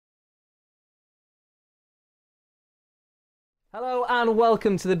Hello and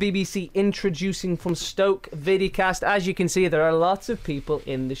welcome to the BBC Introducing from Stoke videocast. As you can see, there are lots of people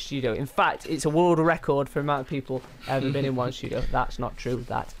in the studio. In fact, it's a world record for the amount of people ever been in one studio. That's not true.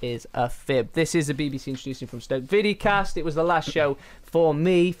 That is a fib. This is the BBC Introducing from Stoke videocast. It was the last show for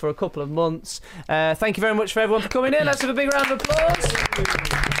me for a couple of months. Thank you very much for everyone for coming in. Let's have a big round of applause.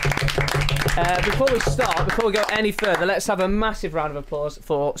 Before we go any further, let's have a massive round of applause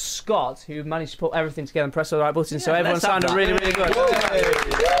for Scott, who managed to put everything together and press all the right buttons, so everyone sounded really, really good.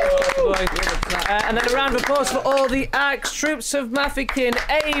 And then a round of applause for all the acts, Troops of Maffikin,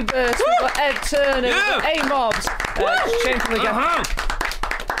 Abus, we've got Ed Turner, we've got A-Mobs,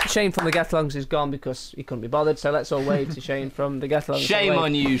 Shane from the Get-Alongs is gone because he couldn't be bothered, so let's all wave to Shane from the Get-Alongs. Shame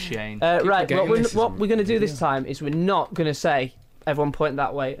on you, Shane. Right, what we're going to do this time is we're not going to say everyone point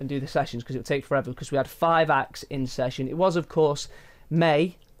that way and do the sessions because it would take forever, because we had 5 acts in session. It was, of course,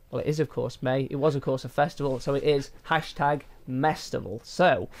 May. Well, it is, of course, May. It was, of course, a festival, so it is #Mestival.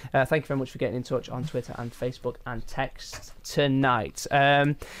 So, thank you very much for getting in touch on Twitter and Facebook and text tonight.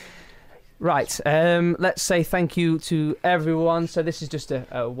 Let's say thank you to everyone. So this is just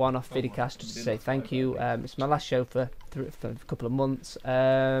a one-off videocast just to say thank you. It's my last show for a couple of months.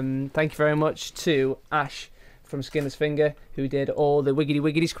 Thank you very much to Ash from Skinner's Finger, who did all the wiggity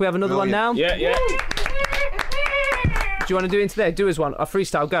wiggities. Can we have another one now? Yeah. Do you want to do it today? Do us one. A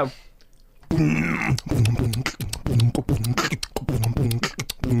freestyle, go.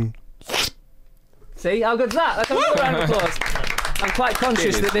 See, how good's that? Let's have another round of applause. I'm quite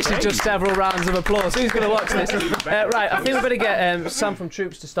conscious that this is just several rounds of applause. Who's going to watch this? Right, I think we better get Sam from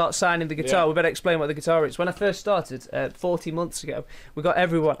Troops to start signing the guitar. We better explain what the guitar is. When I first started 40 months ago, we got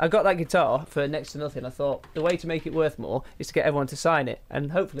everyone. I got that guitar for next to nothing. I thought the way to make it worth more is to get everyone to sign it,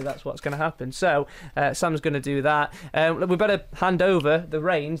 and hopefully that's what's going to happen. So Sam's going to do that. We better hand over the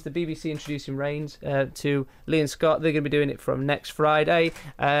reins, the BBC Introducing reins, to Lee and Scott. They're going to be doing it from next Friday.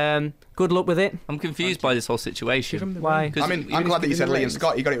 Good luck with it. I'm confused by this whole situation. Why? I mean, I'm glad that you said Lee and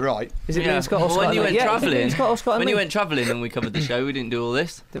Scott. You got it right. Is it Lee and Scott or Scott? When you went travelling, when you went travelling and we covered the show, we didn't do all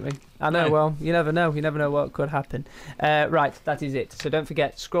this, didn't we? I know. Well, you never know. You never know what could happen. Right, that is it. So don't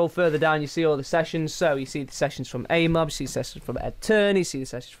forget. Scroll further down. You see all the sessions. So you see the sessions from A-Mob. You see the sessions from Ed Turner. You see the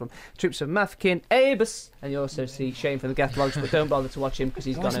sessions from Troops of Maffikin, Abus, and you also see Shane from the Get-Alongs. But don't bother to watch him because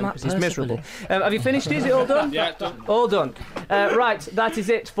he's gone home because he's miserable. Have you finished? Is it all done? Yeah, done. All done. Right, that is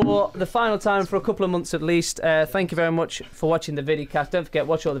it for the final time for a couple of months at least. Thank you very much for watching the videocast. Don't forget,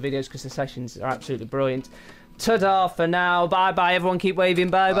 watch all the videos because the sessions are absolutely brilliant. Ta-da for now. Bye-bye. Everyone keep waving.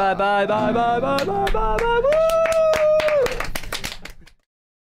 Bye-bye. Bye-bye. Bye-bye. Bye-bye. Bye-bye.